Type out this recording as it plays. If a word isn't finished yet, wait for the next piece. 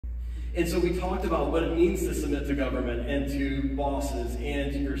And so we talked about what it means to submit to government and to bosses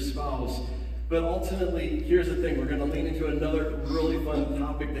and to your spouse. But ultimately, here's the thing. We're going to lean into another really fun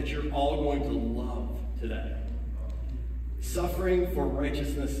topic that you're all going to love today. Suffering for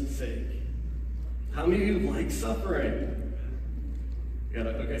righteousness' sake. How many of you like suffering?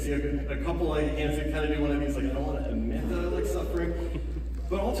 Okay, see a couple of hands that kind of do one of these, like, I don't want to admit that I like suffering.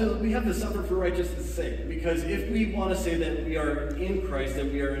 But ultimately, we have to suffer for righteousness' sake. Because if we want to say that we are in Christ, that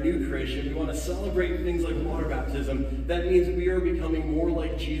we are a new creation, we want to celebrate things like water baptism, that means we are becoming more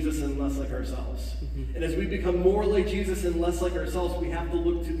like Jesus and less like ourselves. And as we become more like Jesus and less like ourselves, we have to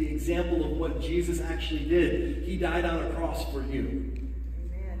look to the example of what Jesus actually did. He died on a cross for you.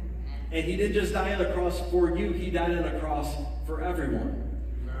 And he didn't just die on a cross for you, he died on a cross for everyone.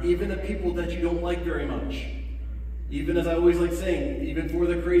 Even the people that you don't like very much. Even, as I always like saying, even for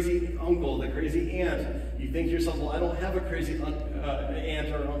the crazy uncle, the crazy aunt, you think to yourself, well, I don't have a crazy aunt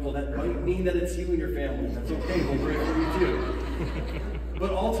or uncle. That might mean that it's you and your family. That's okay, we'll pray for you too.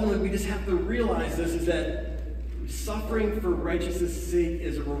 But ultimately, we just have to realize this, is that suffering for righteousness' sake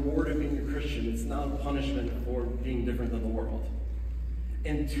is a reward of being a Christian. It's not a punishment for being different than the world.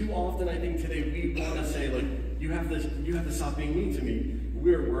 And too often, I think today, we want to say, like, you have to stop being mean to me.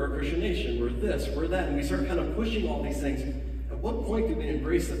 We're a Christian nation, we're this, we're that, and we start kind of pushing all these things. At what point do we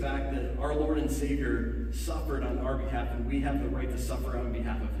embrace the fact that our Lord and Savior suffered on our behalf, and we have the right to suffer on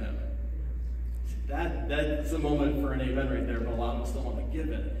behalf of him? That's a moment for an amen right there, but a lot of us don't want to give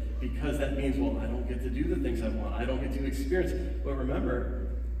it, because that means, well, I don't get to do the things I want, I don't get to experience it. But remember,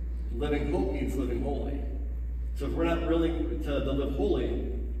 living hope means living holy. So if we're not willing to live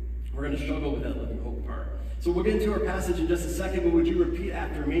holy, we're going to struggle with that living hope part. So we'll get into our passage in just a second, but would you repeat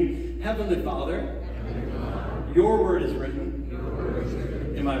after me? Heavenly Father, your word is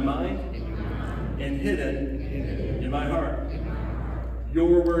written in my mind and hidden in my heart.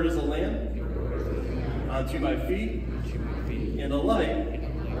 Your word is a lamp unto my feet and a light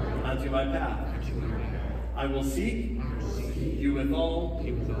unto my path. I will seek you with all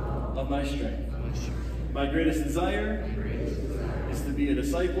of my strength. My greatest desire is to be a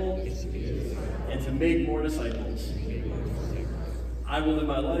disciple and to make more disciples. I will live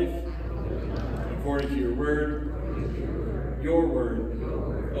my life according to your word. Your word,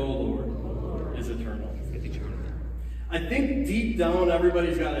 O Lord, is eternal. I think deep down,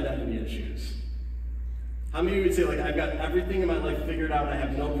 everybody's got identity issues. How many would say, like, I've got everything in my life figured out, I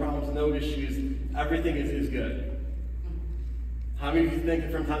have no problems, no issues, everything is good? How many of you think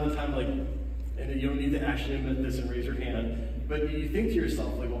from time to time, like, and you don't need to actually admit this and raise your hand, but you think to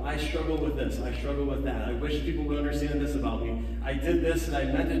yourself, like, well, I struggle with this, I struggle with that, I wish people would understand this about me, I did this and I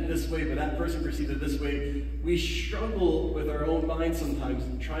meant it this way, but that person perceived it this way. We struggle with our own minds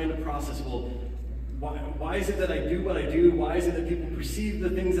sometimes, trying to process, well, why is it that I do what I do? Why is it that people perceive the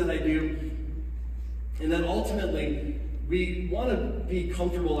things that I do? And then ultimately, we want to be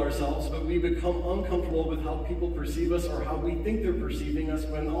comfortable ourselves, but we become uncomfortable with how people perceive us or how we think they're perceiving us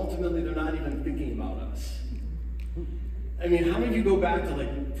when ultimately they're not even thinking about us. I mean, how many of you go back to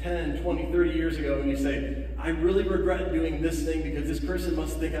like 10, 20, 30 years ago and you say, I really regret doing this thing because this person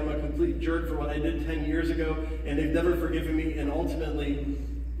must think I'm a complete jerk for what I did 10 years ago and they've never forgiven me, and ultimately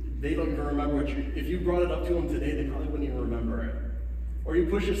they don't even remember what if you brought it up to them today, they probably wouldn't even remember it. Or you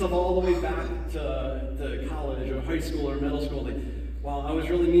push yourself all the way back to college or high school or middle school, like, wow, I was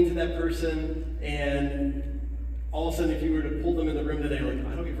really mean to that person, and all of a sudden if you were to pull them in the room today, like,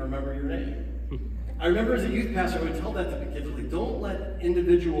 I don't even remember your name. I remember as a youth pastor, I would tell that to the kids, like, don't let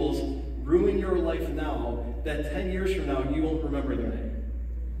individuals ruin your life now that 10 years from now you won't remember their name.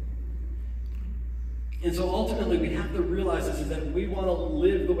 And so ultimately we have to realize this, is that we want to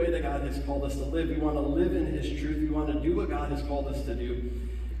live the way that God has called us to live. We want to live in his truth. We want to do what God has called us to do.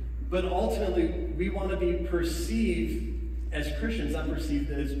 But ultimately we want to be perceived as Christians, not perceived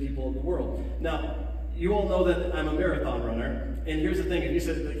as people of the world. Now, you all know that I'm a marathon runner. And here's the thing, if you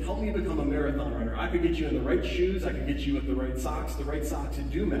said, like, help me become a marathon runner, I could get you in the right shoes, I could get you with the right socks. The right socks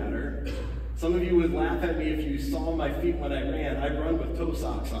do matter. Some of you would laugh at me if you saw my feet when I ran. I run with toe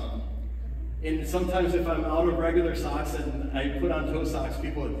socks on. And sometimes if I'm out of regular socks and I put on toe socks,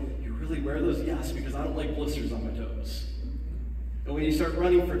 people would, you really wear those? Yes, because I don't like blisters on my toes. And when you start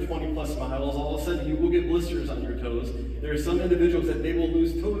running for 20 plus miles, all of a sudden you will get blisters on your toes. There are some individuals that they will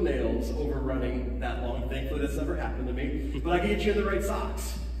lose toenails over running that long. Thankfully, that's never happened to me. But I can get you in the right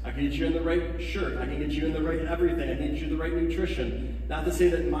socks. I can get you in the right shirt. I can get you in the right everything. I can get you the right nutrition. Not to say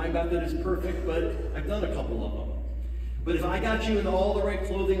that my method is perfect, but I've done a couple of them. But if I got you in all the right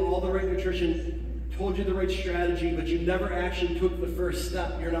clothing, all the right nutrition, told you the right strategy, but you never actually took the first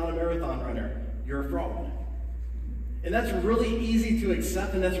step, you're not a marathon runner. You're a fraud. And that's really easy to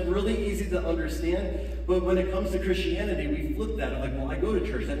accept, and that's really easy to understand. But when it comes to Christianity, we flip that. Like, well, I go to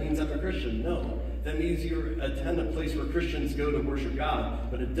church, that means I'm a Christian. No, that means you attend a place where Christians go to worship God,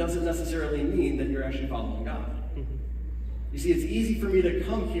 but it doesn't necessarily mean that you're actually following God. You see, it's easy for me to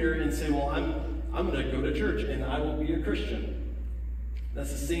come here and say, well, I'm going to go to church, and I will be a Christian.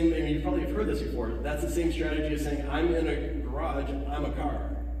 That's the same, I mean, you probably have heard this before. That's the same strategy as saying, I'm in a garage, I'm a car.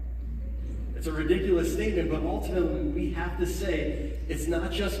 It's a ridiculous statement, but ultimately we have to say it's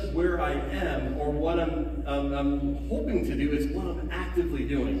not just where I am or what I'm hoping to do, it's what I'm actively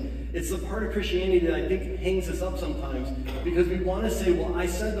doing. It's the part of Christianity that I think hangs us up sometimes because we want to say, well, I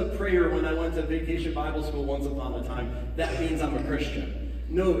said the prayer when I went to vacation Bible school once upon a time. That means I'm a Christian.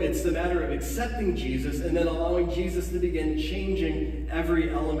 No, it's the matter of accepting Jesus and then allowing Jesus to begin changing every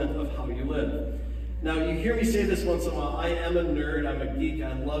element of how you live. Now, you hear me say this once in a while, I am a nerd, I'm a geek,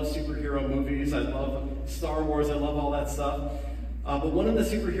 I love superhero movies, I love Star Wars, I love all that stuff. But one of the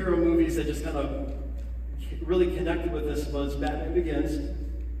superhero movies that just kind of really connected with this was Batman Begins.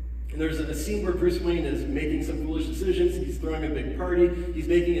 And there's a scene where Bruce Wayne is making some foolish decisions, he's throwing a big party, he's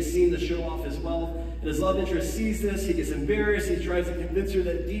making a scene to show off his wealth, and his love interest sees this, he gets embarrassed, he tries to convince her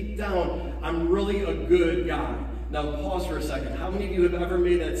that deep down, I'm really a good guy. Now pause for a second. How many of you have ever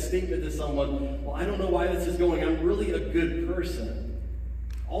made that statement to someone, well, I don't know why this is going, I'm really a good person.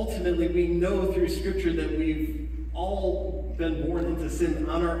 Ultimately, we know through Scripture that we've all been born into sin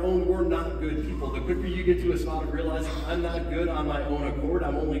on our own. We're not good people. The quicker you get to a spot of realizing I'm not good on my own accord,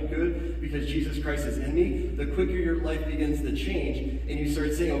 I'm only good because Jesus Christ is in me, the quicker your life begins to change and you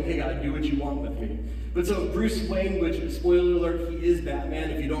start saying, okay, God, do what you want with me. But so Bruce Wayne, which, spoiler alert, he is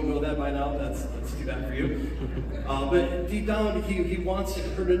Batman. If you don't know that by now, that's too bad for you. But deep down, he wants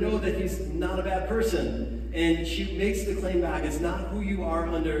her to know that he's not a bad person. And she makes the claim back, it's not who you are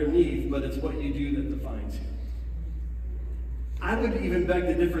underneath, but it's what you do that defines you. I would even beg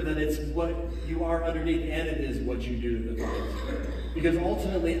to differ that it's what you are underneath and it is what you do that defines you. Because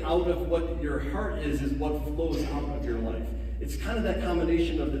ultimately, out of what your heart is what flows out of your life. It's kind of that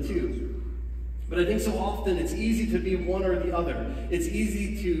combination of the two. But I think so often it's easy to be one or the other. It's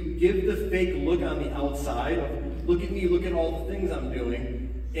easy to give the fake look on the outside of, look at me, look at all the things I'm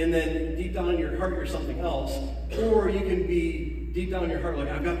doing, and then deep down in your heart you're something else. Or you can be deep down in your heart like,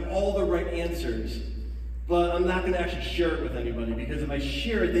 I've got all the right answers, but I'm not going to actually share it with anybody, because if I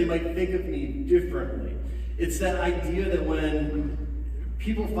share it, they might think of me differently. It's that idea that when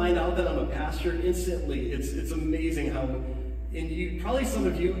people find out that I'm a pastor, instantly, it's amazing how, and probably some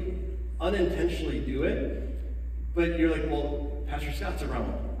of you unintentionally do it, but you're like, well, Pastor Scott's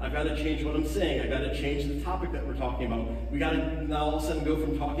around. I've got to change what I'm saying. I've got to change the topic that we're talking about. We got to now all of a sudden go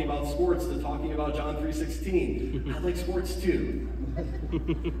from talking about sports to talking about John 3:16. I like sports too.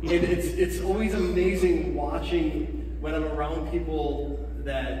 And it's always amazing watching when I'm around people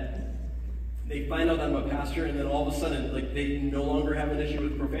that they find out I'm a pastor, and then all of a sudden, like, they no longer have an issue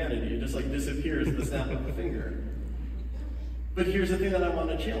with profanity. It just like disappears at the snap of a finger. But here's the thing that I want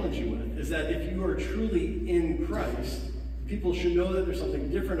to challenge you with, is that if you are truly in Christ, people should know that there's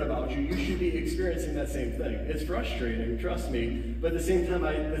something different about you. You should be experiencing that same thing. It's frustrating, trust me, but at the same time,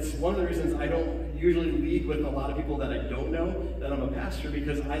 it's one of the reasons I don't usually lead with a lot of people that I don't know that I'm a pastor,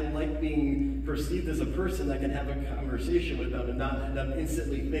 because I like being perceived as a person that can have a conversation with them and not them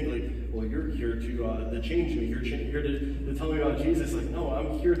instantly think like, well, you're here to change me. You're here to tell me about Jesus. Like, no,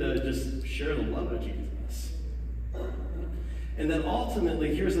 I'm here to just share the love of Jesus. And then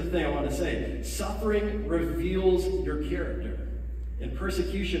ultimately, here's the thing I want to say. Suffering reveals your character, and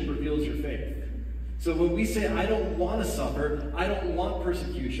persecution reveals your faith. So when we say, I don't want to suffer, I don't want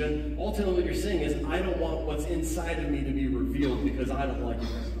persecution, ultimately what you're saying is, I don't want what's inside of me to be revealed because I don't like it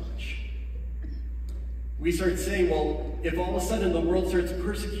very much. We start saying, well, if all of a sudden the world starts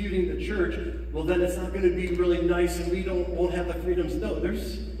persecuting the church, well, then it's not going to be really nice and we won't have the freedoms. No,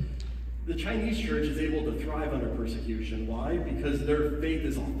 the Chinese church is able to thrive under persecution. Why? Because their faith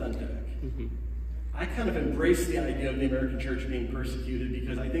is authentic. I kind of embrace the idea of the American church being persecuted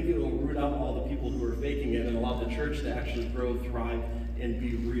because I think it will root out all the people who are faking it and allow the church to actually grow, thrive, and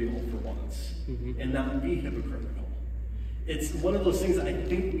be real for once, and not be hypocritical. It's one of those things that I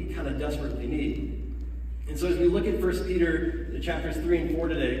think we kind of desperately need. And so as we look at 1 Peter chapters 3 and 4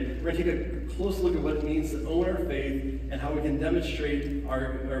 today, we're going to take a close look at what it means to own our faith and how we can demonstrate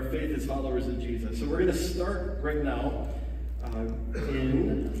our faith as followers of Jesus. So we're going to start right now the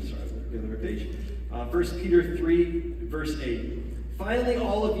other page. 1 Peter 3, verse 8. Finally,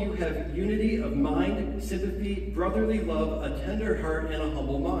 all of you have unity of mind, sympathy, brotherly love, a tender heart, and a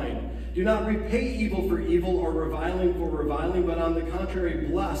humble mind. Do not repay evil for evil or reviling for reviling, but on the contrary,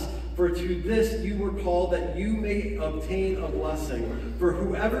 bless. For to this you were called, that you may obtain a blessing. For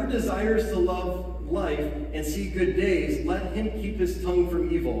whoever desires to love life and see good days, let him keep his tongue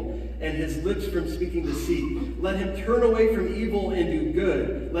from evil and his lips from speaking deceit. Let him turn away from evil and do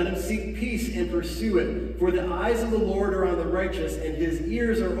good. Let him seek peace and pursue it. For the eyes of the Lord are on the righteous, and his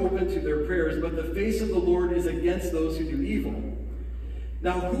ears are open to their prayers, but the face of the Lord is against those who do evil.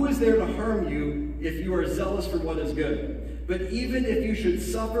 Now who is there to harm you if you are zealous for what is good? But even if you should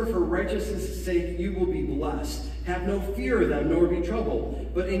suffer for righteousness' sake, you will be blessed. Have no fear of them, nor be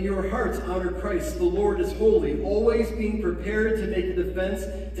troubled. But in your hearts honor Christ. The Lord is holy, always being prepared to make a defense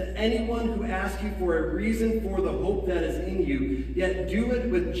to anyone who asks you for a reason for the hope that is in you. Yet do it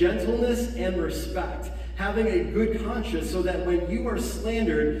with gentleness and respect, having a good conscience, so that when you are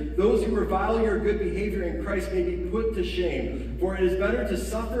slandered, those who revile your good behavior in Christ may be put to shame. For it is better to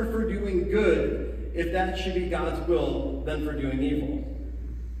suffer for doing good, if that should be God's will, than for doing evil.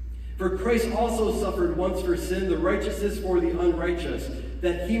 For Christ also suffered once for sin, the righteousness for the unrighteous,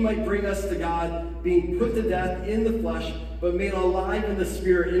 that he might bring us to God, being put to death in the flesh, but made alive in the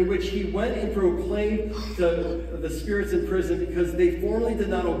Spirit, in which he went and proclaimed to the spirits in prison, because they formerly did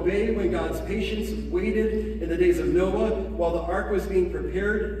not obey when God's patience waited in the days of Noah, while the ark was being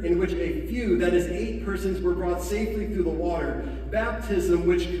prepared, in which a few, that is 8 persons, were brought safely through the water. Baptism,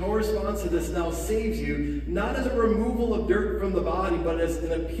 which corresponds to this, now saves you, not as a removal of dirt from the body, but as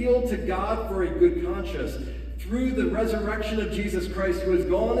an appeal to God for a good conscience, through the resurrection of Jesus Christ, who has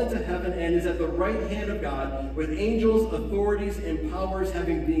gone into heaven and is at the right hand of God, with angels, authorities, and powers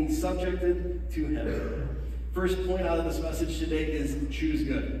having been subjected to him. First point out of this message today is choose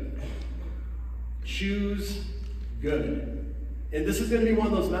good. Choose good. And this is going to be one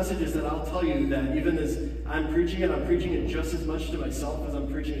of those messages that I'll tell you that even as I'm preaching it just as much to myself as I'm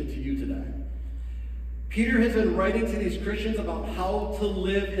preaching it to you today. Peter has been writing to these Christians about how to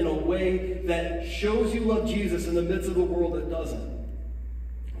live in a way that shows you love Jesus in the midst of a world that doesn't.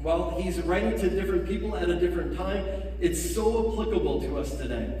 While he's writing to different people at a different time, it's so applicable to us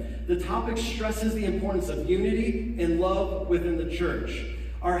today. The topic stresses the importance of unity and love within the church.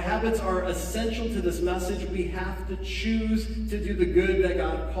 Our habits are essential to this message. We have to choose to do the good that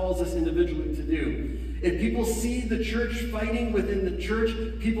God calls us individually to do. If people see the church fighting within the church,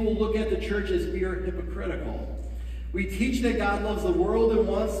 people will look at the church as we are hypocritical. We teach that God loves the world and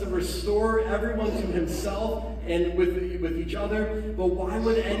wants to restore everyone to himself and with each other. But why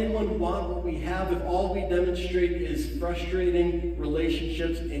would anyone want what we have if all we demonstrate is frustrating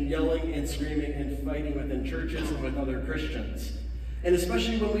relationships and yelling and screaming and fighting within churches and with other Christians? And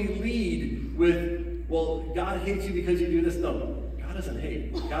especially when we lead with, well, God hates you because you do this. No, God doesn't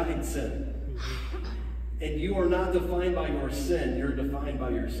hate. God hates sin. And you are not defined by your sin. You're defined by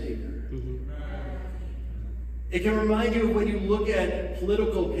your Savior. It can remind you of when you look at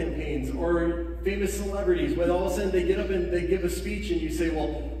political campaigns or famous celebrities, when all of a sudden they get up and they give a speech and you say,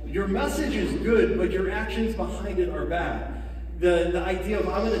 well, your message is good, but your actions behind it are bad. The idea of,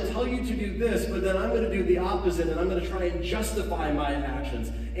 I'm going to tell you to do this, but then I'm going to do the opposite, and I'm going to try and justify my actions.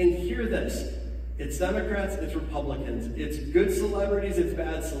 And hear this. It's Democrats, it's Republicans. It's good celebrities, it's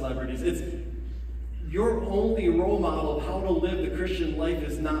bad celebrities. It's your only role model of how to live the Christian life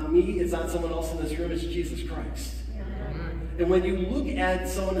is not me, it's not someone else in this room, it's Jesus Christ. And when you look at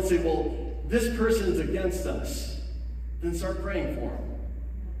someone and say, well, this person's against us, then start praying for them.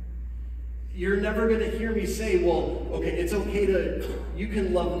 You're never going to hear me say, well, okay, it's okay you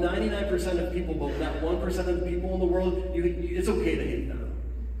can love 99% of people, but that 1% of the people in the world, it's okay to hate them.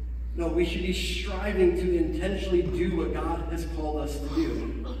 No, we should be striving to intentionally do what God has called us to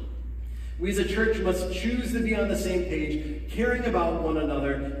do. We as a church must choose to be on the same page, caring about one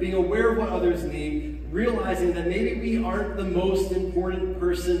another, being aware of what others need, realizing that maybe we aren't the most important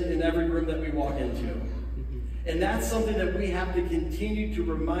person in every room that we walk into. And that's something that we have to continue to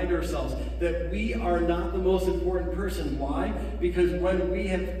remind ourselves, that we are not the most important person. Why? Because when we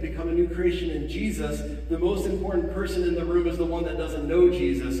have become a new creation in Jesus, the most important person in the room is the one that doesn't know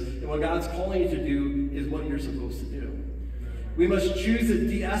Jesus. And what God's calling you to do is what you're supposed to do. We must choose to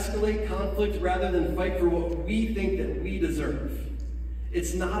de-escalate conflict rather than fight for what we think that we deserve.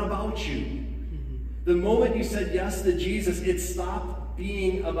 It's not about you. The moment you said yes to Jesus, it stopped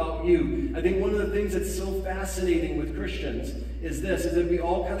being about you. I think one of the things that's so fascinating with Christians is that we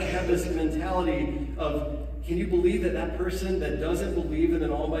all kind of have this mentality of, can you believe that that person that doesn't believe in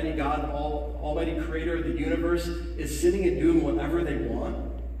an almighty God, almighty creator of the universe, is sitting and doing whatever they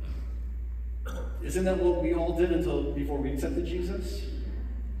want? Isn't that what we all did until before we accepted Jesus?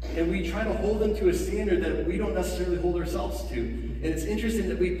 And we try to hold them to a standard that we don't necessarily hold ourselves to. And it's interesting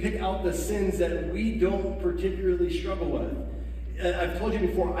that we pick out the sins that we don't particularly struggle with. I've told you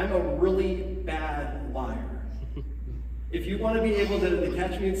before, I'm a really bad liar. If you want to be able to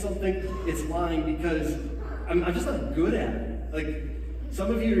catch me in something, it's lying, because I'm just not good at it. Like,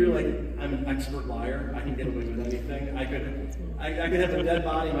 some of you are like, I'm an expert liar. I can get away with anything. I could have a dead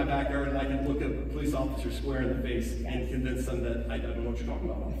body in my backyard, and I could look a police officer square in the face and convince them that I don't know what you're talking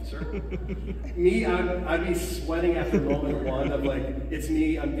about, officer. Me, I'd be sweating after moment one of like, it's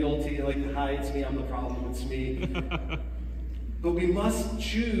me, I'm guilty. Like, hi, it's me, I'm the problem, it's me. But we must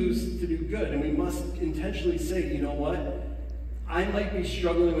choose to do good, and we must intentionally say, you know what? I might be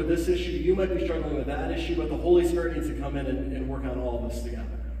struggling with this issue, you might be struggling with that issue, but the Holy Spirit needs to come in and work on all of us together.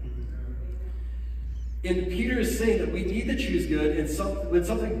 And Peter is saying that we need to choose good, and when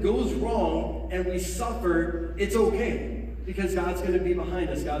something goes wrong and we suffer, it's okay, because God's going to be behind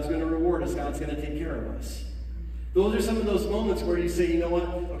us, God's going to reward us, God's going to take care of us. Those are some of those moments where you say, you know what,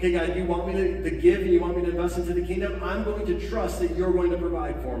 okay, God, you want me to give and you want me to invest into the kingdom? I'm going to trust that you're going to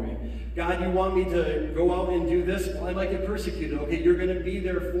provide for me. God, you want me to go out and do this? Well, I might get persecuted. Okay, you're going to be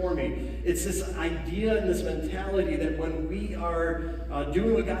there for me. It's this idea and this mentality that when we are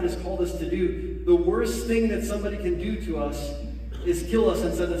doing what God has called us to do, the worst thing that somebody can do to us is kill us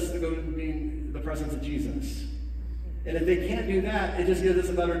and send us to go be in the presence of Jesus. And if they can't do that, it just gives us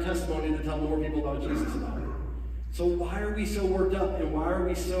a better testimony to tell more people about Jesus about it. So why are we so worked up, and why are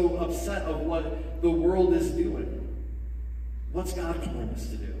we so upset of what the world is doing? What's God calling us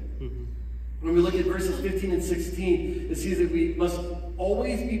to do? When we look at verses 15 and 16, it says that we must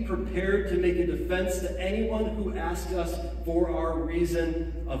always be prepared to make a defense to anyone who asks us for our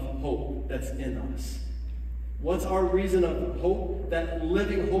reason of hope that's in us. What's our reason of hope? That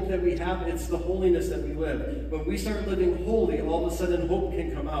living hope that we have, it's the holiness that we live. When we start living holy, all of a sudden hope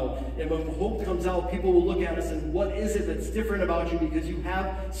can come out. And when hope comes out, people will look at us and, what is it that's different about you? Because you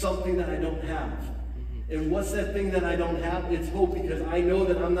have something that I don't have. And what's that thing that I don't have? It's hope, because I know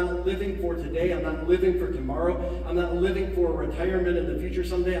that I'm not living for today. I'm not living for tomorrow. I'm not living for retirement in the future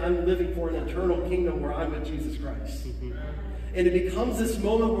someday. I'm living for an eternal kingdom where I'm with Jesus Christ. And it becomes this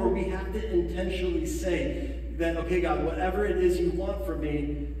moment where we have to intentionally say that, okay, God, whatever it is you want from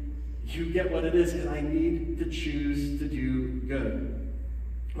me, you get what it is, and I need to choose to do good.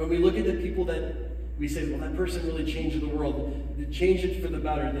 When we look at the people that we say, well, that person really changed the world, it changed it for the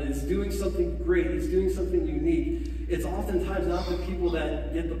better, that it's doing something great, it's doing something unique, it's oftentimes not the people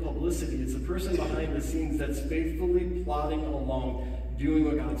that get the publicity, it's the person behind the scenes that's faithfully plodding along, doing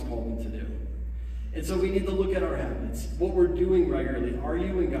what God's called them to do. And so we need to look at our habits, what we're doing regularly. Are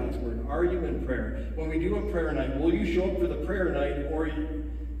you in God's Word? Are you in prayer? When we do a prayer night, will you show up for the prayer night, or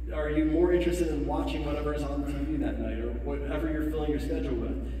are you more interested in watching whatever's on TV that night, or whatever you're filling your schedule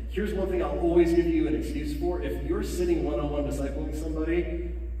with? Here's one thing I'll always give you an excuse for. If you're sitting one-on-one discipling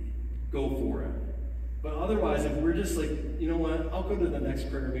somebody, go for it. But otherwise, if we're just like, you know what, I'll go to the next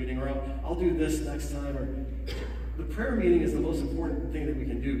prayer meeting, or I'll do this next time, or... The prayer meeting is the most important thing that we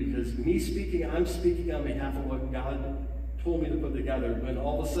can do, because me speaking, I'm speaking on behalf of what God told me to put together. When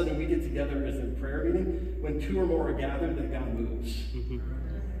all of a sudden we get together as a prayer meeting, when two or more are gathered, that God moves.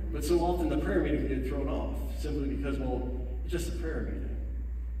 But so often the prayer meeting can get thrown off, simply because, well, it's just a prayer meeting.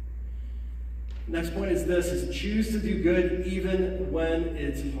 Next point is this, is choose to do good even when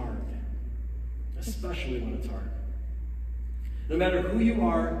it's hard. Especially when it's hard. No matter who you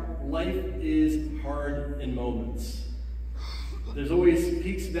are, life is hard in moments. There's always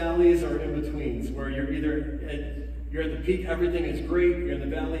peaks, valleys, or in-betweens, where you're at the peak, everything is great, you're in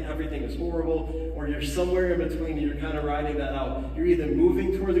the valley, everything is horrible, or you're somewhere in between and you're kind of riding that out. You're either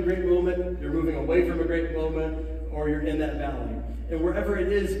moving towards a great moment, you're moving away from a great moment, or you're in that valley. And wherever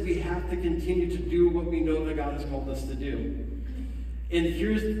it is, we have to continue to do what we know that God has called us to do. And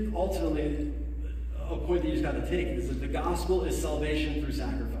here's ultimately a point that you just got to take, is that the gospel is salvation through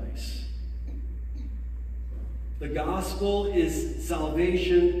sacrifice. The gospel is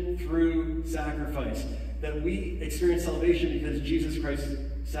salvation through sacrifice. That we experience salvation because Jesus Christ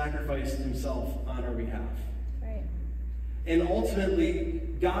sacrificed himself on our behalf. Right. And ultimately,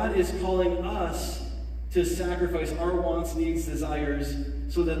 God is calling us to sacrifice our wants, needs, desires,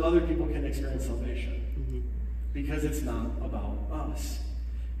 so that other people can experience salvation. Because it's not about us.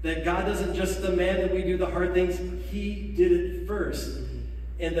 That God doesn't just demand that we do the hard things, he did it first.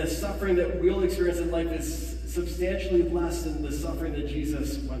 And the suffering that we'll experience in life is substantially less than the suffering that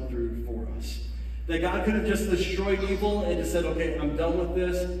Jesus went through for us. That God could have just destroyed evil and just said, okay, I'm done with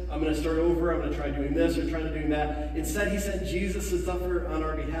this. I'm going to start over. I'm going to try doing this or try doing that. Instead, he sent Jesus to suffer on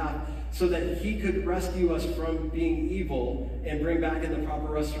our behalf so that he could rescue us from being evil and bring back in the proper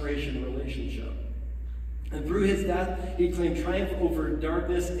restoration relationship. And through his death, he claimed triumph over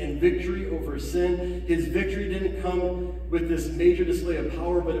darkness and victory over sin. His victory didn't come with this major display of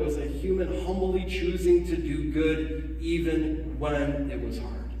power, but it was a human humbly choosing to do good even when it was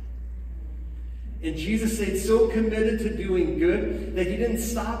hard. And Jesus stayed so committed to doing good that he didn't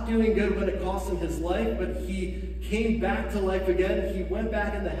stop doing good when it cost him his life, but he came back to life again. He went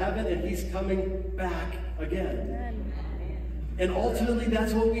back into heaven, and he's coming back again. And ultimately,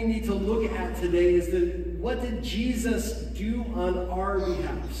 that's what we need to look at today is what did Jesus do on our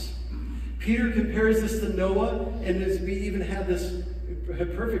behalf? Peter compares this to Noah, and as we even had this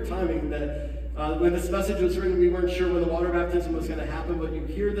perfect timing that when this message was written, we weren't sure when the water baptism was going to happen, but you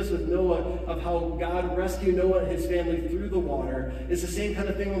hear this with Noah of how God rescued Noah and his family through the water. It's the same kind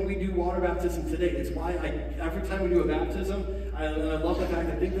of thing when we do water baptism today. It's why every time we do a baptism, I love the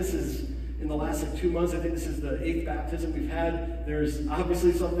fact, I think this is, in the last 2 months, I think this is the 8th baptism we've had. There's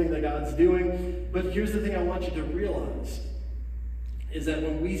obviously something that God's doing, but here's the thing I want you to realize, is that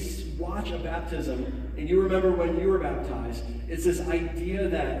when we watch a baptism, and you remember when you were baptized, it's this idea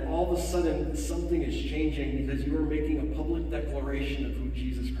that all of a sudden something is changing because you are making a public declaration of who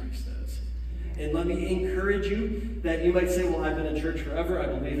Jesus Christ is. And let me encourage you that you might say, well, I've been in church forever, I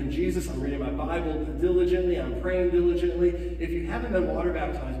believe in Jesus, I'm reading my Bible diligently, I'm praying diligently. If you haven't been water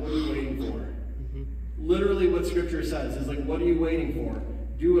baptized, what are you waiting for? Literally what Scripture says is like, what are you waiting for?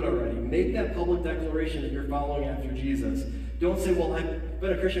 Do it already. Make that public declaration that you're following after Jesus. Don't say, well, I've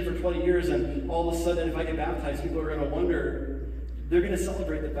been a Christian for 20 years, and all of a sudden, if I get baptized, people are going to wonder, they're going to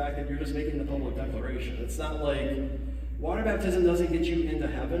celebrate the fact that you're just making the public declaration. It's not like, water baptism doesn't get you into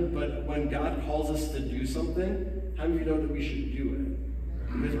heaven, but when God calls us to do something, how do you know that we should do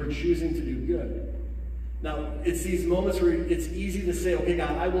it? Because we're choosing to do good. Now, it's these moments where it's easy to say, okay,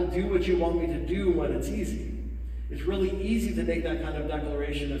 God, I will do what you want me to do when it's easy. It's really easy to make that kind of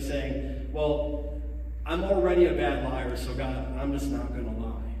declaration of saying, well, I'm already a bad liar, so God, I'm just not going to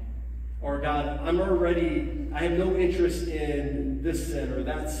lie. Or God, I have no interest in this sin or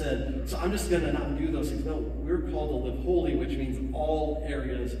that sin, so I'm just going to not do those things. No, we're called to live holy, which means all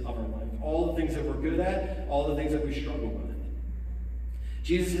areas of our life. All the things that we're good at, all the things that we struggle with.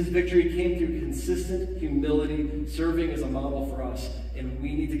 Jesus' victory came through consistent humility, serving as a model for us, and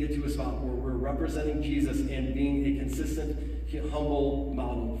we need to get to a spot where we're representing Jesus and being a consistent, humble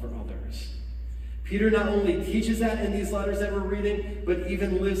model for others. Peter not only teaches that in these letters that we're reading, but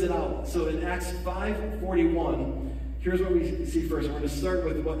even lives it out. So in Acts 5:41, here's what we see first. We're going to start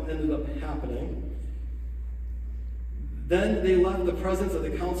with what ended up happening. Then they left the presence of the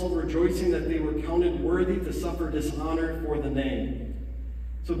council, rejoicing that they were counted worthy to suffer dishonor for the name.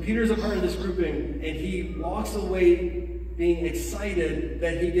 So Peter's a part of this grouping, and he walks away being excited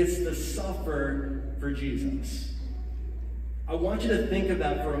that he gets to suffer for Jesus. I want you to think of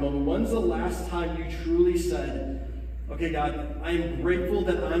that for a moment. When's the last time you truly said, okay, God, I'm grateful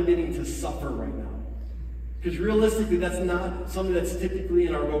that I'm getting to suffer right now? Because realistically, that's not something that's typically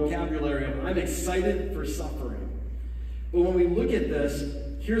in our vocabulary of, I'm excited for suffering. But when we look at this,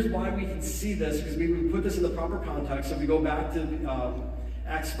 here's why we can see this, because we put this in the proper context. So we go back to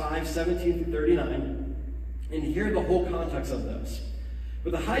Acts 5:17-39, and hear the whole context of this.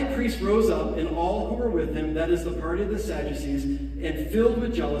 But the high priest rose up, and all who were with him, that is the party of the Sadducees, and filled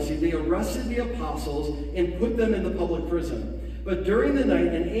with jealousy, they arrested the apostles and put them in the public prison. But during the night,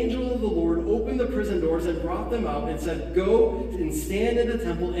 an angel of the Lord opened the prison doors and brought them out and said, go and stand in the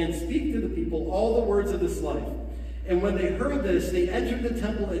temple and speak to the people all the words of this life. And when they heard this, they entered the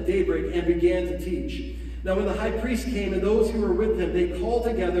temple at daybreak and began to teach. Now when the high priest came and those who were with him, they called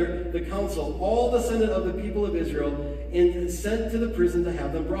together the council, all the senate of the people of Israel, and sent to the prison to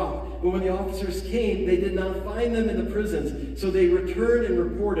have them brought. But when the officers came, they did not find them in the prisons, so they returned and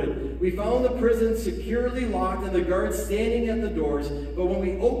reported, we found the prison securely locked and the guards standing at the doors, but when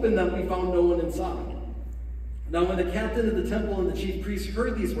we opened them, we found no one inside. Now when the captain of the temple and the chief priests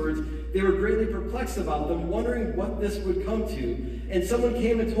heard these words, they were greatly perplexed about them, wondering what this would come to. And someone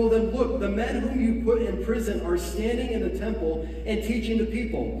came and told them, look, the men whom you put in prison are standing in the temple and teaching the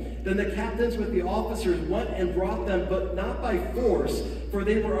people. Then the captains with the officers went and brought them, but not by force, for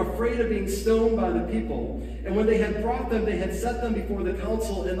they were afraid of being stoned by the people. And when they had brought them, they had set them before the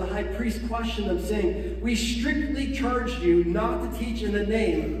council, and the high priest questioned them, saying, we strictly charged you not to teach in this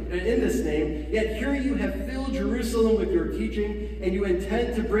name, yet here you have filled Jerusalem with your teaching, and you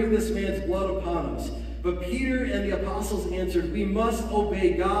intend to bring this man's blood upon us. But Peter and the apostles answered, we must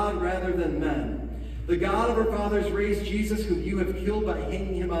obey God rather than men. The God of our fathers raised Jesus, whom you have killed by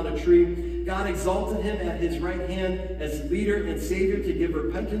hanging him on a tree. God exalted him at his right hand as leader and savior to give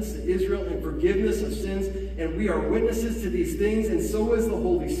repentance to Israel and forgiveness of sins. And we are witnesses to these things, and so is the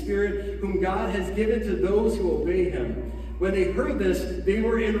Holy Spirit, whom God has given to those who obey him. When they heard this, they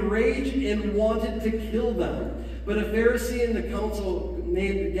were enraged and wanted to kill them. But a Pharisee in the council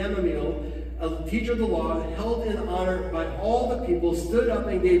named Gamaliel, a teacher of the law, held in honor by all the people, stood up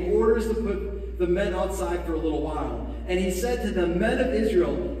and gave orders to put the men outside for a little while. And he said to the men of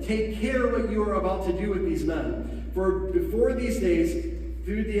Israel, take care what you are about to do with these men. For before these days,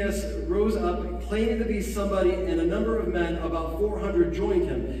 Theudas rose up, claiming to be somebody, and a number of men, about 400, joined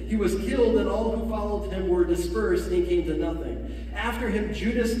him. He was killed, and all who followed him were dispersed and came to nothing. After him,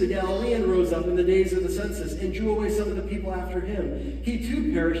 Judas the Galilean rose up in the days of the census and drew away some of the people after him. He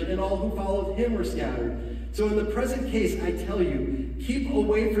too perished, and all who followed him were scattered. So in the present case, I tell you, keep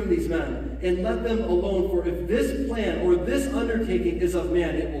away from these men, and let them alone, for if this plan or this undertaking is of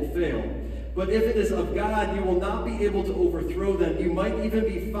man, it will fail. But if it is of God, you will not be able to overthrow them. You might even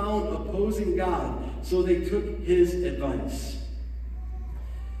be found opposing God. So they took his advice.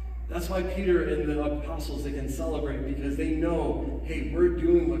 That's why Peter and the apostles, they can celebrate, because they know, hey, we're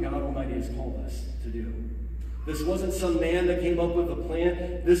doing what God Almighty has called us to do. This wasn't some man that came up with a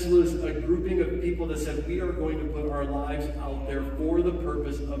plan. This was a grouping of people that said, we are going to put our lives out there for the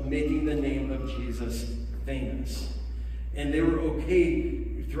purpose of making the name of Jesus famous. And they were okay.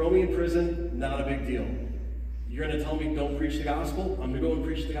 Throw me in prison, not a big deal. You're going to tell me don't preach the gospel? I'm going to go and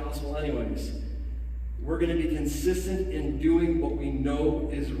preach the gospel anyways. We're going to be consistent in doing what we know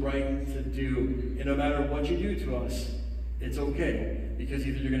is right to do. And no matter what you do to us, it's okay. Because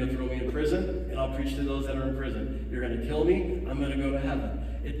either you're going to throw me in prison, and I'll preach to those that are in prison. You're going to kill me, I'm going to go to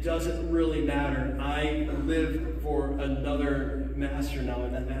heaven. It doesn't really matter. I live for another master now,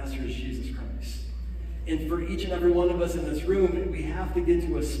 and that master is Jesus Christ. And for each and every one of us in this room, we have to get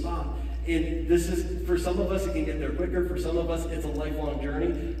to a spot. And this is, for some of us, it can get there quicker. For some of us, it's a lifelong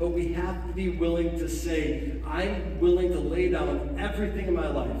journey. But we have to be willing to say, I'm willing to lay down everything in my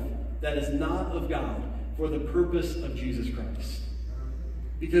life that is not of God for the purpose of Jesus Christ.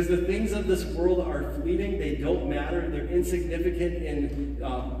 Because the things of this world are fleeting. They don't matter. They're insignificant in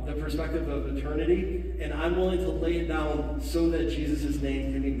the perspective of eternity. And I'm willing to lay it down so that Jesus'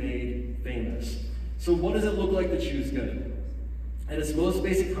 name can be made famous. So what does it look like to choose good? At its most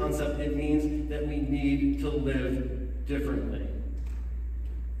basic concept, it means that we need to live differently.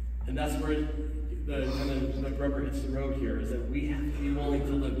 And that's where the rubber hits the road here, is that we have to be willing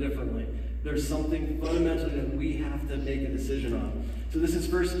to live differently. There's something fundamentally that we have to make a decision on. So this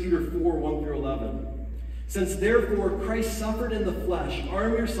is 1 Peter 4, 1 through 11. Since therefore Christ suffered in the flesh,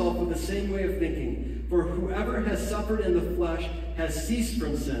 arm yourself with the same way of thinking. For whoever has suffered in the flesh has ceased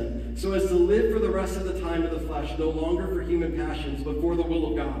from sin, so as to live for the rest of the time of the flesh, no longer for human passions, but for the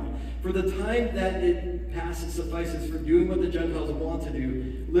will of God. For the time that it passes suffices for doing what the Gentiles want to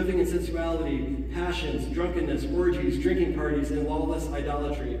do, living in sensuality, passions, drunkenness, orgies, drinking parties, and lawless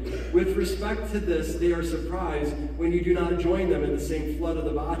idolatry. With respect to this, they are surprised when you do not join them in the same flood of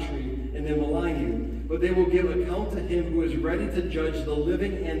debauchery, and they malign you. But they will give account to him who is ready to judge the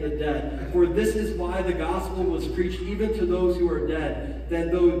living and the dead. For this is why the gospel was preached even to those who are dead,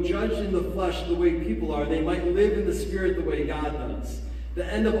 that though judged in the flesh the way people are, they might live in the spirit the way God does. The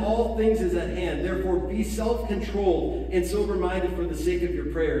end of all things is at hand. Therefore, be self-controlled and sober-minded for the sake of your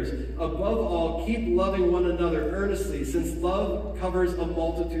prayers. Above all, keep loving one another earnestly, since love covers a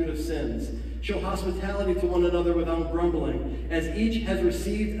multitude of sins. Show hospitality to one another without grumbling. As each has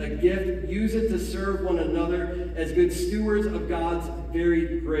received a gift, use it to serve one another as good stewards of God's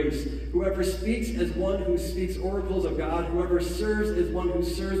varied grace. Whoever speaks as one who speaks oracles of God, whoever serves as one who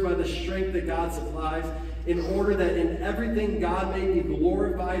serves by the strength that God supplies, in order that in everything God may be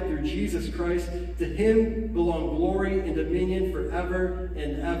glorified through Jesus Christ. To him belong glory and dominion forever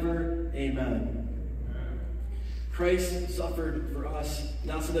and ever. Amen. Christ suffered for us,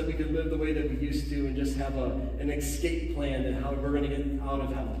 not so that we could live the way that we used to and just have an escape plan and how we're going to get out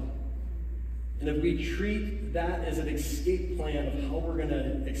of hell. And if we treat that as an escape plan of how we're going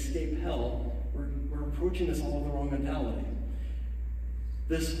to escape hell, we're approaching this all with the wrong mentality.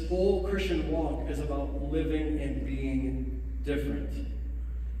 This whole Christian walk is about living and being different.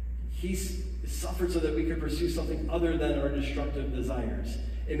 He suffered so that we could pursue something other than our destructive desires.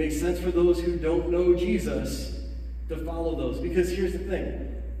 It makes sense for those who don't know Jesus to follow those. Because here's the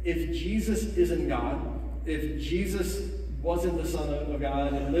thing. If Jesus isn't God, if Jesus wasn't the Son of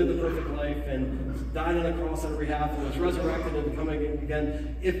God and lived the perfect life and died on the cross on our behalf and was resurrected and coming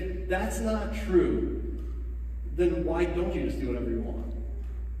again, if that's not true, then why don't you just do whatever you want?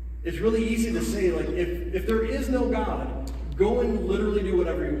 It's really easy to say, like, if there is no God, go and literally do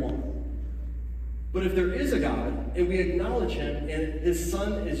whatever you want. But if there is a God, and we acknowledge him, and his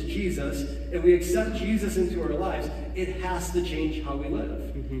son is Jesus, and we accept Jesus into our lives, it has to change how we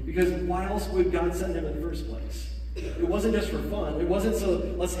live. Because why else would God send him in the first place? It wasn't just for fun. It wasn't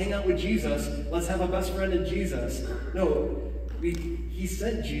so, let's hang out with Jesus, let's have a best friend in Jesus. No, he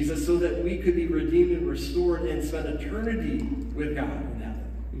sent Jesus so that we could be redeemed and restored and spend eternity with God in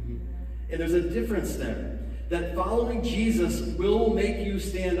heaven. And there's a difference there. That following Jesus will make you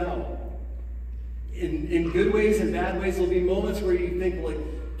stand out. In good ways and bad ways, there'll be moments where you think, like,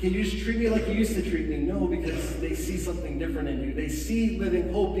 can you just treat me like you used to treat me? No, because they see something different in you. They see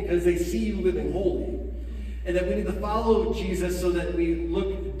living hope because they see you living holy. And that we need to follow Jesus so that we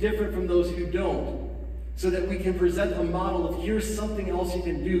look different from those who don't. So that we can present a model of, here's something else you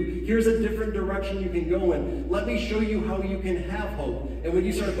can do. Here's a different direction you can go in. Let me show you how you can have hope. And when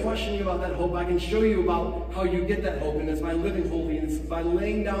you start questioning about that hope, I can show you about how you get that hope. And it's by living holy. And it's by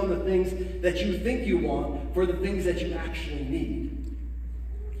laying down the things that you think you want for the things that you actually need.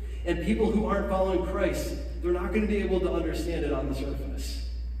 And people who aren't following Christ, they're not going to be able to understand it on the surface.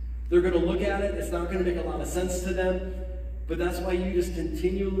 They're going to look at it. It's not going to make a lot of sense to them. But that's why you just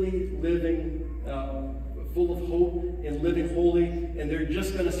continually living full of hope and living holy, and they're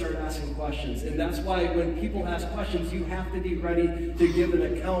just going to start asking questions. And that's why when people ask questions, you have to be ready to give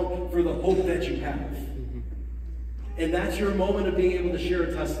an account for the hope that you have. And that's your moment of being able to share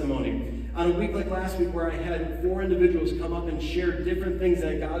a testimony. On a week like last week where I had 4 individuals come up and share different things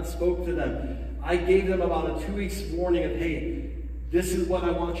that God spoke to them, I gave them about a 2 weeks warning of, hey, this is what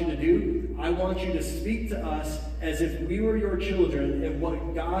I want you to do. I want you to speak to us as if we were your children and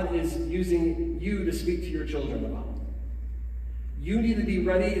what God is using you to speak to your children about. You need to be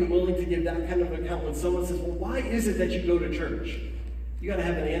ready and willing to give that kind of account when someone says, well, why is it that you go to church? You got to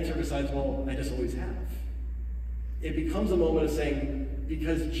have an answer besides, well, I just always have. It becomes a moment of saying,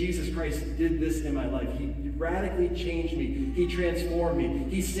 because Jesus Christ did this in my life. He radically changed me. He transformed me.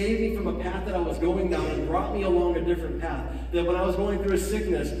 He saved me from a path that I was going down and brought me along a different path. That when I was going through a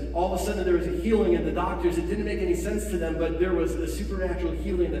sickness, all of a sudden there was a healing, and the doctors, it didn't make any sense to them, but there was a supernatural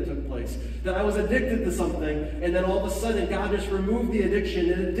healing that took place. That I was addicted to something, and then all of a sudden God just removed the addiction,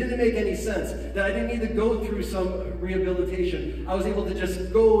 and it didn't make any sense. That I didn't need to go through some rehabilitation. I was able to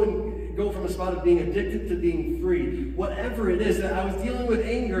just go from a spot of being addicted to being free. Whatever it is, that I was dealing with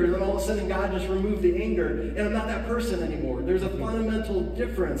anger, and then all of a sudden God just removed the anger, and I'm not that person anymore. There's a fundamental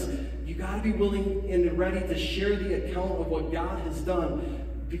difference. You got to be willing and ready to share the account of what God has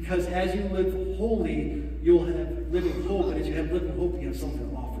done, because as you live holy, you'll have living hope, and as you have living hope, you have something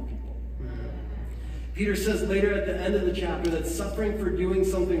to offer people. Peter says later at the end of the chapter that suffering for doing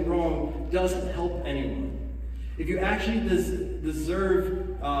something wrong doesn't help anyone. If you actually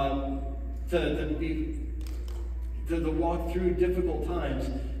deserve to walk through difficult times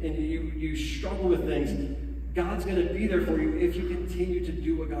and you struggle with things, God's going to be there for you if you continue to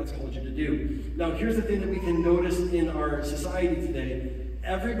do what God's called you to do. Now, here's the thing that we can notice in our society today.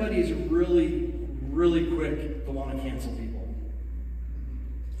 Everybody is really, really quick to want to cancel people.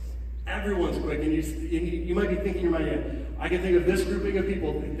 Everyone's quick, and you might be thinking in your mind, I can think of this grouping of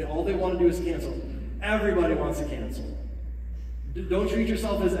people, all they want to do is cancel. Everybody wants to cancel. Don't treat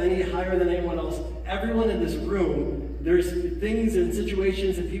yourself as any higher than anyone else. Everyone in this room, there's things and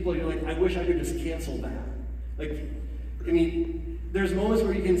situations and people you're like, I wish I could just cancel that. Like, I mean, there's moments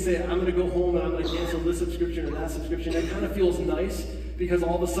where you can say, I'm going to go home and I'm going to cancel this subscription or that subscription. It kind of feels nice because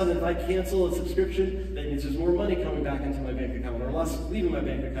all of a sudden if I cancel a subscription, that means there's more money coming back into my bank account or less leaving my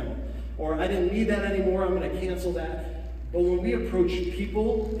bank account. Or I didn't need that anymore, I'm going to cancel that. But when we approach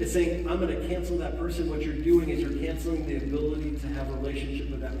people, it's saying, I'm going to cancel that person. What you're doing is you're canceling the ability to have a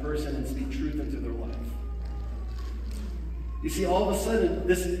relationship with that person and speak truth into their life. You see, all of a sudden,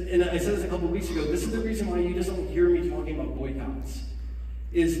 and I said this a couple of weeks ago, this is the reason why you just don't hear me talking about boycotts.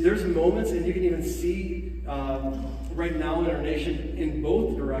 Is there's moments, and you can even see right now in our nation, in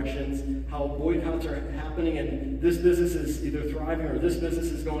both directions, how boycotts are happening, and this business is either thriving or this business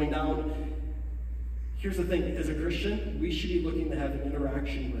is going down. Here's the thing, as a Christian, we should be looking to have an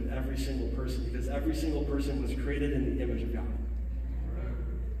interaction with every single person because every single person was created in the image of God.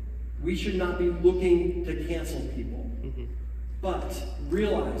 We should not be looking to cancel people. But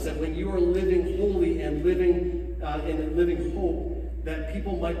realize that when you are living holy and living hope, that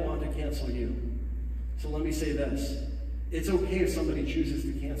people might want to cancel you. So let me say this. It's okay if somebody chooses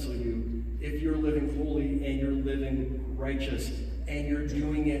to cancel you if you're living holy and you're living righteous and you're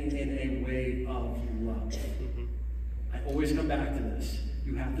doing it in a way of love. I always come back to this.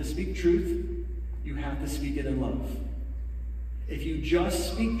 You have to speak truth. You have to speak it in love. If you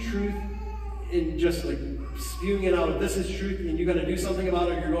just speak truth and just like spewing it out, this is truth and you got to do something about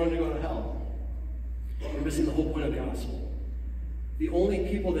it or you're going to go to hell, you're missing the whole point of the gospel. The only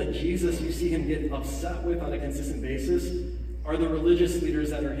people that Jesus, you see him get upset with on a consistent basis are the religious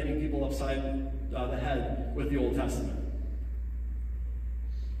leaders that are hitting people upside the head with the Old Testament.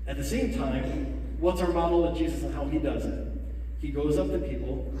 At the same time, what's our model of Jesus and how he does it? He goes up to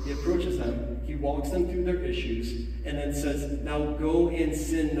people, he approaches them, he walks them through their issues, and then says, now go and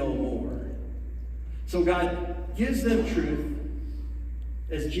sin no more. So God gives them truth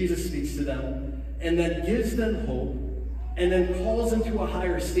as Jesus speaks to them, and then gives them hope, and then calls them to a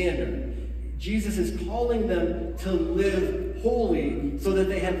higher standard. Jesus is calling them to live holy so that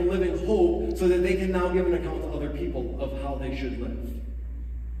they have living hope, so that they can now give an account to other people of how they should live.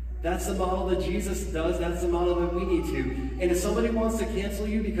 That's the model that Jesus does. That's the model that we need to. And if somebody wants to cancel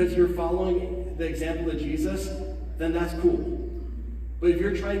you because you're following the example of Jesus, then that's cool. But if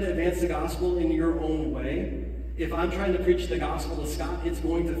you're trying to advance the gospel in your own way, if I'm trying to preach the gospel to Scott, it's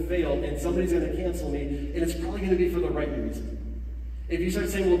going to fail, and somebody's going to cancel me, and it's probably going to be for the right reason. If you start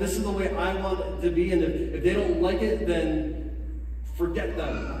saying, well, this is the way I want it to be, and if they don't like it, then forget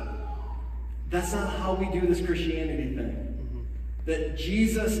them. That's not how we do this Christianity thing. That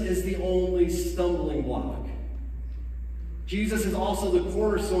Jesus is the only stumbling block. Jesus is also the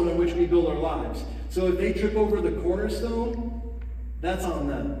cornerstone on which we build our lives. So if they trip over the cornerstone, that's on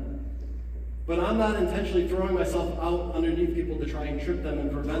them. But I'm not intentionally throwing myself out underneath people to try and trip them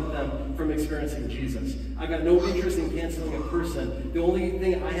and prevent them from experiencing Jesus. I've got no interest in canceling a person. The only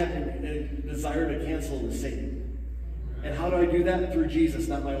thing I have a desire to cancel is Satan. And how do I do that? Through Jesus,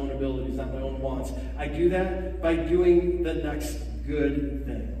 not my own abilities, not my own wants. I do that by doing the next good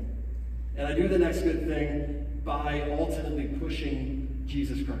thing. And I do the next good thing by ultimately pushing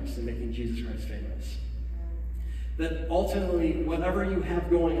Jesus Christ and making Jesus Christ famous. That ultimately, whatever you have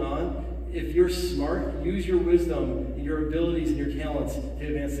going on, if you're smart, use your wisdom, your abilities, and your talents to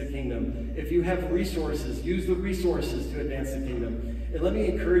advance the kingdom. If you have resources, use the resources to advance the kingdom. And let me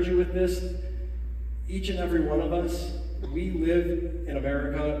encourage you with this. Each and every one of us, we live in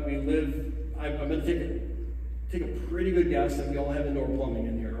America. We live, I'm going to take a pretty good guess that we all have indoor plumbing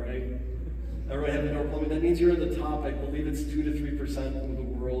in here, right? Everybody have indoor plumbing. That means you're at the top. I believe it's 2 to 3% of the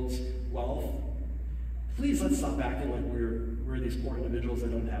world's wealth. Please let's stop acting like we're these poor individuals that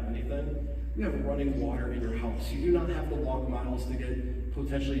don't have anything. We have running water in your house. You do not have to walk miles to get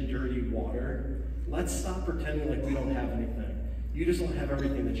potentially dirty water. Let's stop pretending like we don't have anything. You just don't have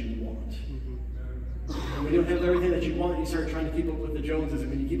everything that you want. And when you don't have everything that you want, you start trying to keep up with the Joneses.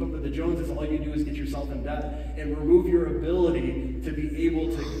 And when you keep up with the Joneses, all you do is get yourself in debt and remove your ability to be able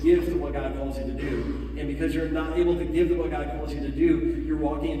to give to what God calls you to do. And because you're not able to give to what God calls you to do, you're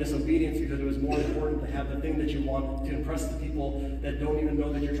walking in disobedience because it was more important to have the thing that you want to impress the people that don't even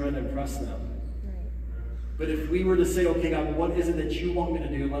know that you're trying to impress them. But if we were to say, okay, God, what is it that you want me to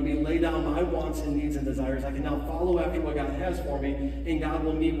do? Let me lay down my wants and needs and desires. I can now follow after what God has for me, and God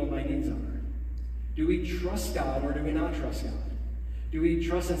will meet what my needs are. Do we trust God or do we not trust God? Do we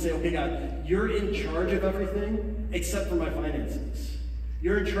trust and say, okay, God, you're in charge of everything except for my finances.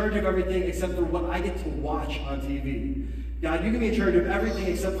 You're in charge of everything except for what I get to watch on TV. God, you can be in charge of everything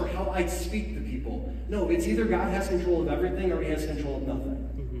except for how I speak to people. No, it's either God has control of everything or he has control of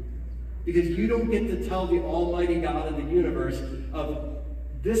nothing. Because you don't get to tell the almighty God of the universe of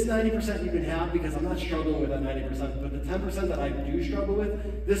this 90% you can have because I'm not struggling with that 90%, but the 10% that I do struggle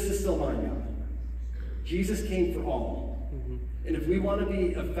with, this is still mine, God. Jesus came for all. And if we want to be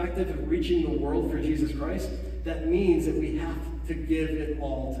effective at reaching the world for Jesus Christ, that means that we have to give it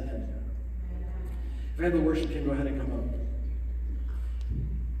all to him. If I have the worship team, go ahead and come up.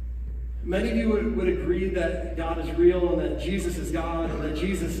 Many of you would agree that God is real and that Jesus is God and that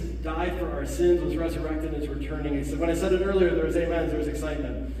Jesus died for our sins, was resurrected, and is returning. He said, when I said it earlier, there was amens, there was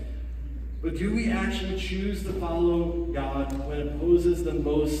excitement. But do we actually choose to follow God when it poses the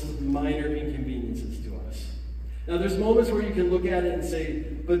most minor inconveniences to us? Now, there's moments where you can look at it and say,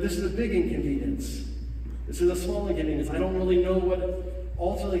 but this is a big inconvenience. This is a small inconvenience. I don't really know what.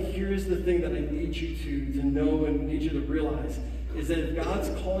 Ultimately, here's the thing that I need you to know and need you to realize, is that if God's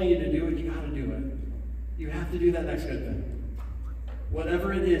calling you to do it, you got to do it. You have to do that next good thing.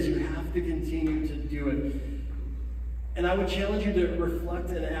 Whatever it is, you have to continue to do it. And I would challenge you to reflect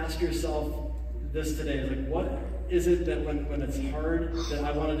and ask yourself this today. Like, what is it that when it's hard that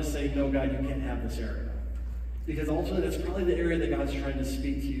I wanted to say, no, God, you can't have this area? Because ultimately, that's probably the area that God's trying to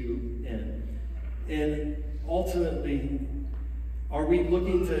speak to you in. And ultimately, are we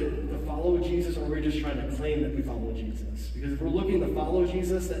looking to follow Jesus, or are we just trying to claim that we follow Jesus? Because if we're looking to follow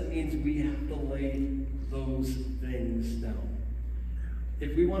Jesus, that means we have to lay those things down.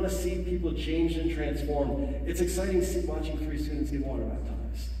 If we want to see people changed and transformed, it's exciting watching 3 students get water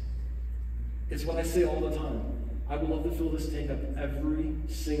baptized. It's what I say all the time. I would love to fill this tank up every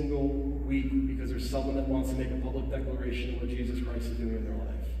single week because there's someone that wants to make a public declaration of what Jesus Christ is doing in their life.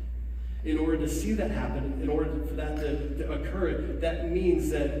 In order to see that happen, in order for that to occur, that means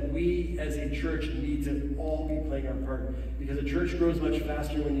that we as a church need to all be playing our part, because a church grows much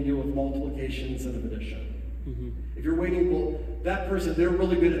faster when you deal with multiplication instead of addition. If you're waiting, well, that person, they're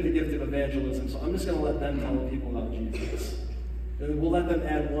really good at the gift of evangelism, so I'm just going to let them tell people about Jesus. And we'll let them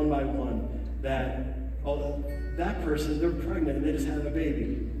add one by one that, oh, that person, they're pregnant and they just had a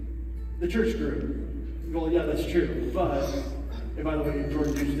baby. The church grew. Well, yeah, that's true, but, and by the way,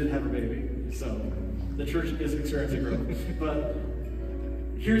 Jordan Hughes did have a baby, so the church is experiencing growth. But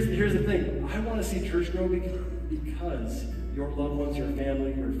here's the thing. I want to see church grow because your loved ones, your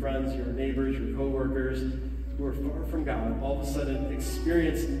family, your friends, your neighbors, your co-workers who are far from God, all of a sudden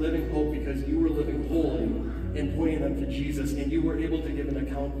experience living hope because you were living holy and pointing them to Jesus, and you were able to give an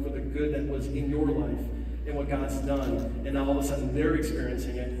account for the good that was in your life and what God's done, and now all of a sudden they're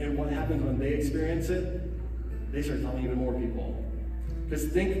experiencing it. And what happens when they experience it? They start telling even more people. Because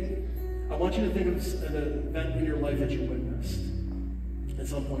I want you to think of an event in your life that you witnessed at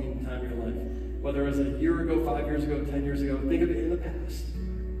some point in time in your life. Whether it was a year ago, 5 years ago, 10 years ago, think of it in the past.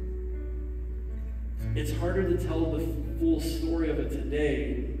 It's harder to tell the full story of it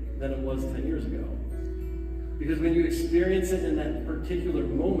today than it was 10 years ago. Because when you experience it in that particular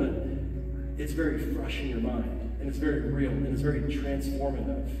moment, it's very fresh in your mind, and it's very real, and it's very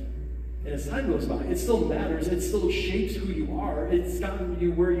transformative. And as time goes by, it still matters, it still shapes who you are, it's gotten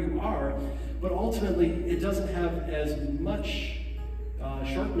you where you are, but ultimately, it doesn't have as much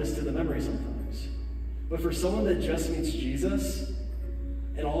sharpness to the memory sometimes. But for someone that just meets Jesus,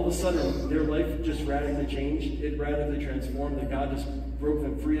 and all of a sudden, their life just radically changed, it radically transformed, that God just broke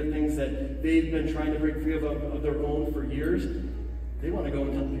them free of things that they've been trying to break free of their own for years, they want to go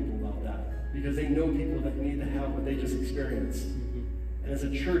and tell people about that, because they know people that need to have what they just experienced. And as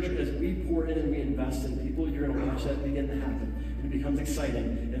a church, as we pour in and we invest in people, you're going to watch that begin to happen. And it becomes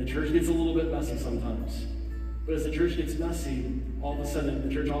exciting. And the church gets a little bit messy sometimes. But as the church gets messy, all of a sudden,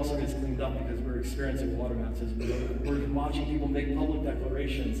 the church also gets cleaned up because we're experiencing water baptism. We're watching people make public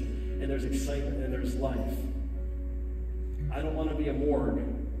declarations, and there's excitement and there's life. I don't want to be a morgue.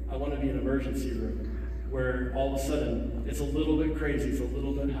 I want to be an emergency room where all of a sudden, it's a little bit crazy, it's a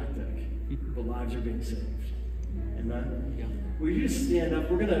little bit hectic, but lives are being saved. Amen? Yeah. Will you just stand up?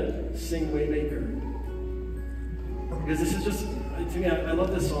 We're going to sing Waymaker. Because this is just, to me, I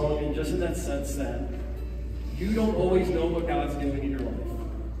love this song, and just in that sense that you don't always know what God's doing in your life.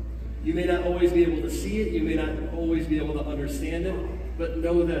 You may not always be able to see it, you may not always be able to understand it, but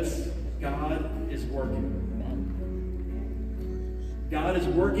know this, God is working. God is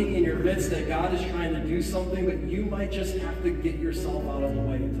working in your midst, that God is trying to do something, but you might just have to get yourself out of the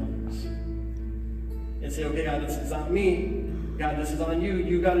way at times. And say, okay, God, this is not me. God, this is on you.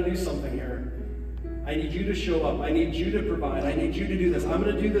 You got to do something here. I need you to show up. I need you to provide. I need you to do this. I'm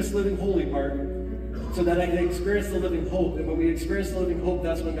going to do this living holy part so that I can experience the living hope. And when we experience the living hope,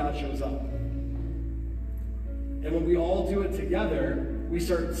 that's when God shows up. And when we all do it together, we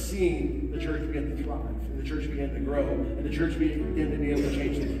start seeing the church begin to thrive, and the church begin to grow, and the church begin to be able to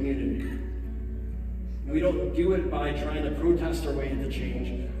change the community. We don't do it by trying to protest our way into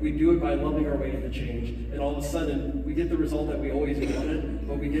change. We do it by loving our way into change. And all of a sudden, we get the result that we always wanted,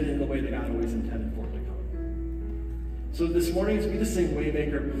 but we get it in the way that God always intended for it to come. So this morning, as we just sing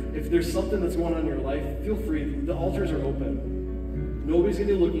Waymaker, if there's something that's going on in your life, feel free. The altars are open. Nobody's going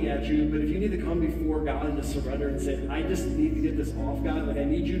to be looking at you, but if you need to come before God and just surrender and say, I just need to get this off, God. Like, I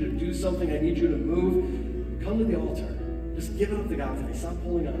need you to do something. I need you to move. Come to the altar. Just give it up to God today. Stop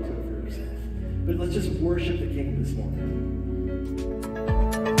holding on to it for yourself. But let's just worship the King this morning.